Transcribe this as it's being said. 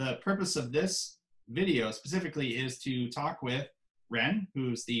the purpose of this video specifically is to talk with Ren,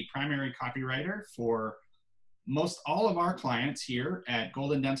 who's the primary copywriter for most all of our clients here at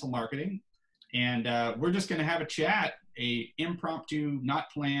Golden Dental Marketing. And we're just going to have a chat, a impromptu, not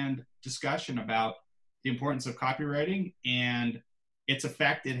planned discussion about the importance of copywriting and its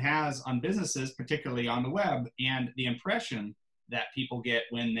effect it has on businesses, particularly on the web, and the impression that people get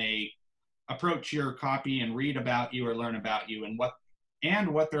when they approach your copy and read about you or learn about you and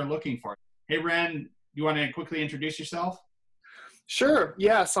what they're looking for. Hey, Ren, you want to quickly introduce yourself? Sure.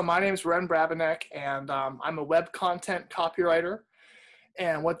 Yeah. So my name is Ren Brabenek, and I'm a web content copywriter.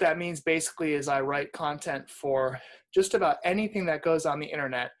 And what that means basically is I write content for just about anything that goes on the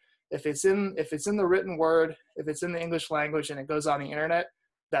internet. If it's in the written word, if it's in the English language and it goes on the internet,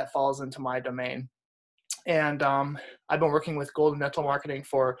 that falls into my domain. And I've been working with Golden Dental Marketing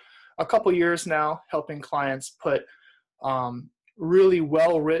for a couple years now, helping clients put really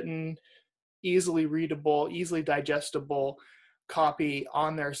well-written, easily readable, easily digestible copy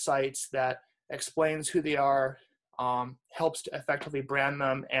on their sites that explains who they are, helps to effectively brand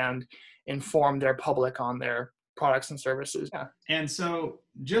them and inform their public on their products and services. Yeah. And so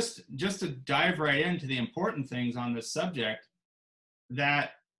just to dive right into the important things on this subject,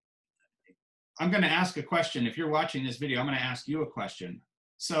 that I'm going to ask a question. If you're watching this video, I'm going to ask you a question.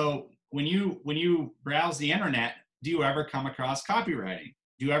 So when you browse the internet, do you ever come across copywriting?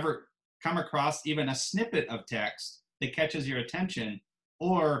 Do you ever come across even a snippet of text that catches your attention,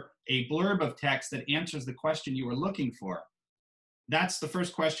 or a blurb of text that answers the question you were looking for? That's the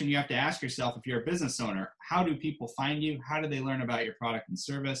first question you have to ask yourself if you're a business owner. How do people find you? How do they learn about your product and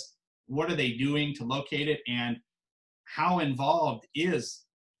service? What are they doing to locate it? And how involved is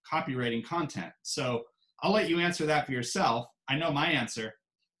copywriting content? So I'll let you answer that for yourself. I know my answer.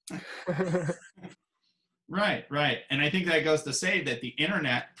 Right. And I think that goes to say that the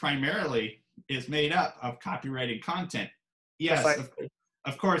internet primarily is made up of copywriting content. Yes,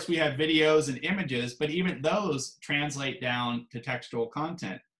 of course, we have videos and images, but even those translate down to textual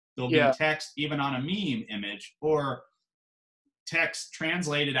content. There'll be text even on a meme image, or text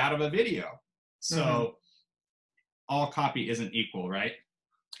translated out of a video. So all copy isn't equal, right?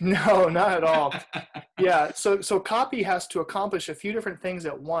 No, not at all. Yeah. So copy has to accomplish a few different things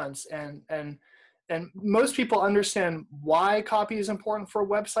at once, and most people understand why copy is important for a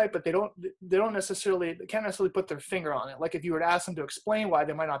website, but they can't necessarily put their finger on it. Like if you were to ask them to explain why,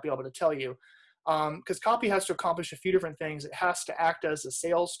 they might not be able to tell you. Because copy has to accomplish a few different things. It has to act as a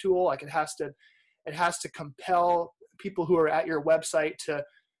sales tool. Like it has to compel people who are at your website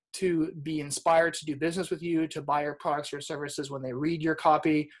to be inspired to do business with you, to buy your products or services when they read your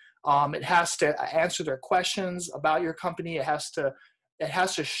copy. It has to answer their questions about your company. It has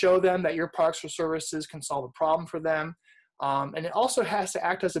to show them that your products or services can solve a problem for them. And it also has to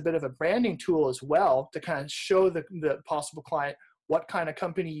act as a bit of a branding tool as well, to kind of show the possible client what kind of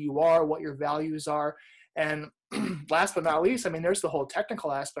company you are, what your values are. And last but not least, I mean, there's the whole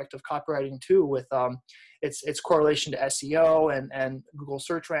technical aspect of copywriting too, with its correlation to SEO and Google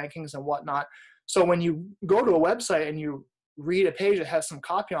search rankings and whatnot. So when you go to a website and you read a page that has some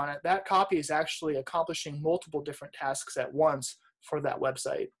copy on it, that copy is actually accomplishing multiple different tasks at once for that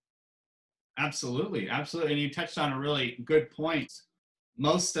website. Absolutely. And you touched on a really good point.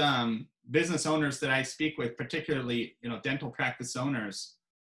 Most business owners that I speak with, particularly, dental practice owners,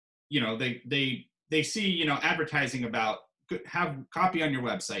 they see, advertising about have copy on your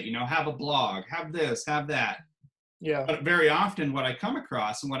website, have a blog, have this, have that. Yeah. But very often what I come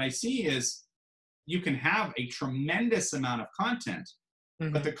across and what I see is you can have a tremendous amount of content,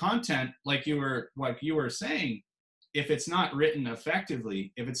 but the content, like you were saying, if it's not written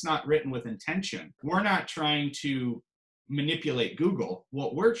effectively, if it's not written with intention, we're not trying to manipulate Google.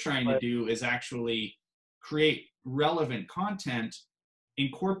 What we're trying to do is actually create relevant content,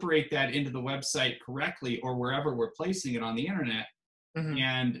 incorporate that into the website correctly or wherever we're placing it on the internet,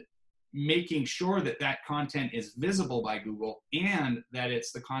 and making sure that that content is visible by Google and that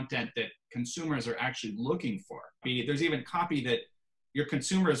it's the content that consumers are actually looking for. There's even copy that your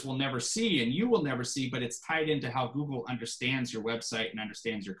consumers will never see and you will never see, but it's tied into how Google understands your website and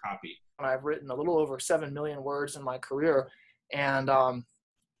understands your copy. I've written a little over 7 million words in my career, and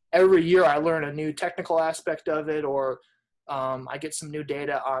every year I learn a new technical aspect of it, or I get some new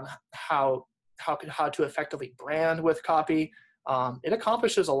data on how to effectively brand with copy. It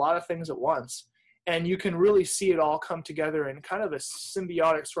accomplishes a lot of things at once, and you can really see it all come together in kind of a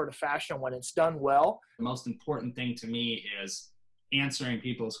symbiotic sort of fashion when it's done well. The most important thing to me is answering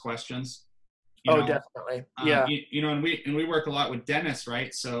people's questions. Definitely. Yeah. And we work a lot with dentists,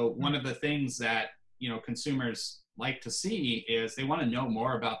 right? So one of the things that, consumers like to see is they want to know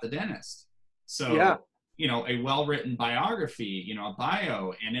more about the dentist. So, Yeah. you know, a well-written biography, you know, a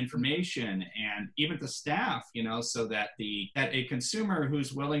bio and information, and even the staff, you know, so that that a consumer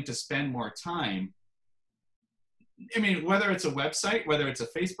who's willing to spend more time, I mean, whether it's a website, whether it's a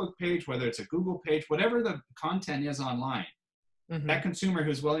Facebook page, whether it's a Google page, whatever the content is online, that consumer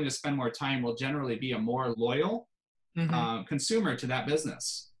who's willing to spend more time will generally be a more loyal consumer to that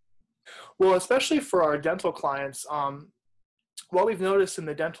business. Well, especially for our dental clients, what we've noticed in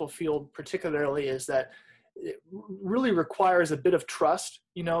the dental field particularly is that it really requires a bit of trust,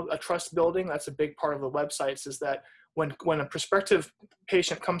 you know, a trust building. That's a big part of the websites, is that when a prospective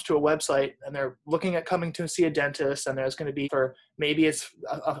patient comes to a website and they're looking at coming to see a dentist, and there's going to be, for maybe it's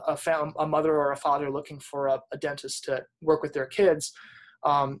a mother or a father looking for a dentist to work with their kids,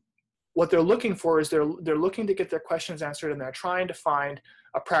 what they're looking for is they're looking to get their questions answered, and they're trying to find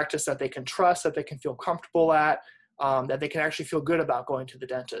a practice that they can trust, that they can feel comfortable at, that they can actually feel good about going to the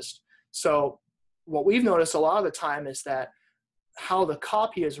dentist. So what we've noticed a lot of the time is that how the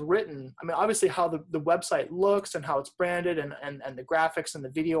copy is written, I mean, obviously how the website looks and how it's branded, and the graphics and the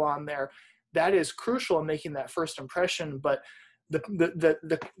video on there, that is crucial in making that first impression. But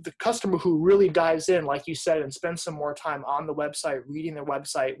the customer who really dives in, like you said, and spends some more time on the website, reading the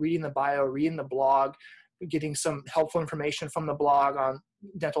bio, reading the blog, getting some helpful information from the blog on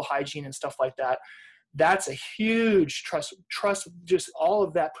dental hygiene and stuff like that, that's a huge trust. Just all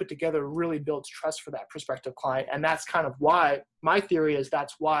of that put together really builds trust for that prospective client. And that's kind of why, my theory is,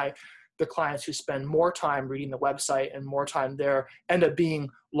 that's why the clients who spend more time reading the website and more time there end up being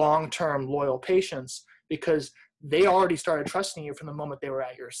long-term loyal patients, because they already started trusting you from the moment they were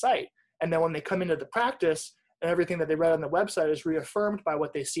at your site. And then when they come into the practice and everything that they read on the website is reaffirmed by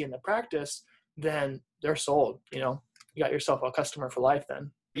what they see in the practice, then they're sold. You know, you got yourself a customer for life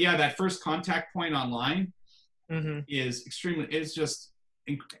then. Yeah, that first contact point online is just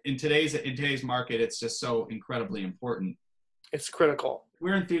in today's market, it's just so incredibly important. It's critical.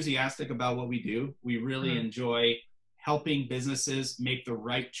 We're enthusiastic about what we do. We really enjoy helping businesses make the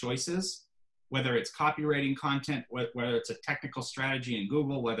right choices, whether it's copywriting content, whether it's a technical strategy in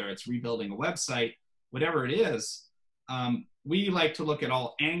Google, whether it's rebuilding a website, whatever it is. We like to look at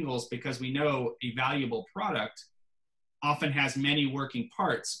all angles, because we know a valuable product often has many working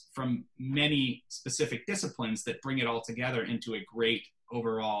parts from many specific disciplines that bring it all together into a great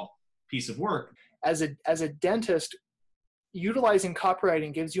overall piece of work. As a dentist, utilizing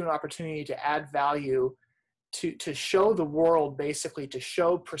copywriting gives you an opportunity to add value, to show the world, basically to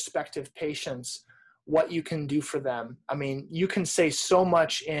show prospective patients what you can do for them. I mean, you can say so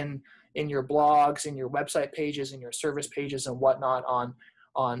much in your blogs, in your website pages, in your service pages and whatnot on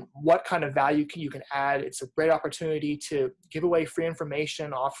what kind of value you can add. It's a great opportunity to give away free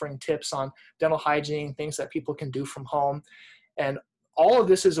information, offering tips on dental hygiene, things that people can do from home. And all of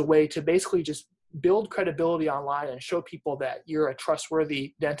this is a way to basically just build credibility online and show people that you're a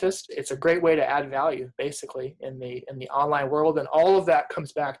trustworthy dentist. It's a great way to add value, basically, in the online world. And all of that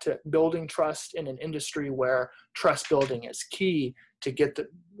comes back to building trust in an industry where trust building is key to get the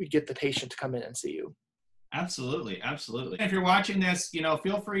patient to come in and see you. Absolutely, absolutely. If you're watching this, you know,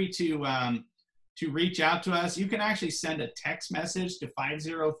 feel free to reach out to us. You can actually send a text message to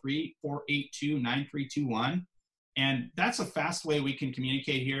 503-482-9321. And that's a fast way we can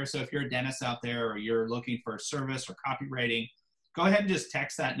communicate here. So if you're a dentist out there, or you're looking for service or copywriting, go ahead and just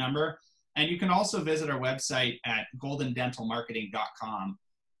text that number. And you can also visit our website at goldendentalmarketing.com.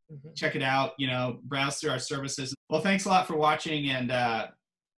 Check it out, you know, browse through our services. Well, thanks a lot for watching, and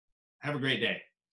have a great day.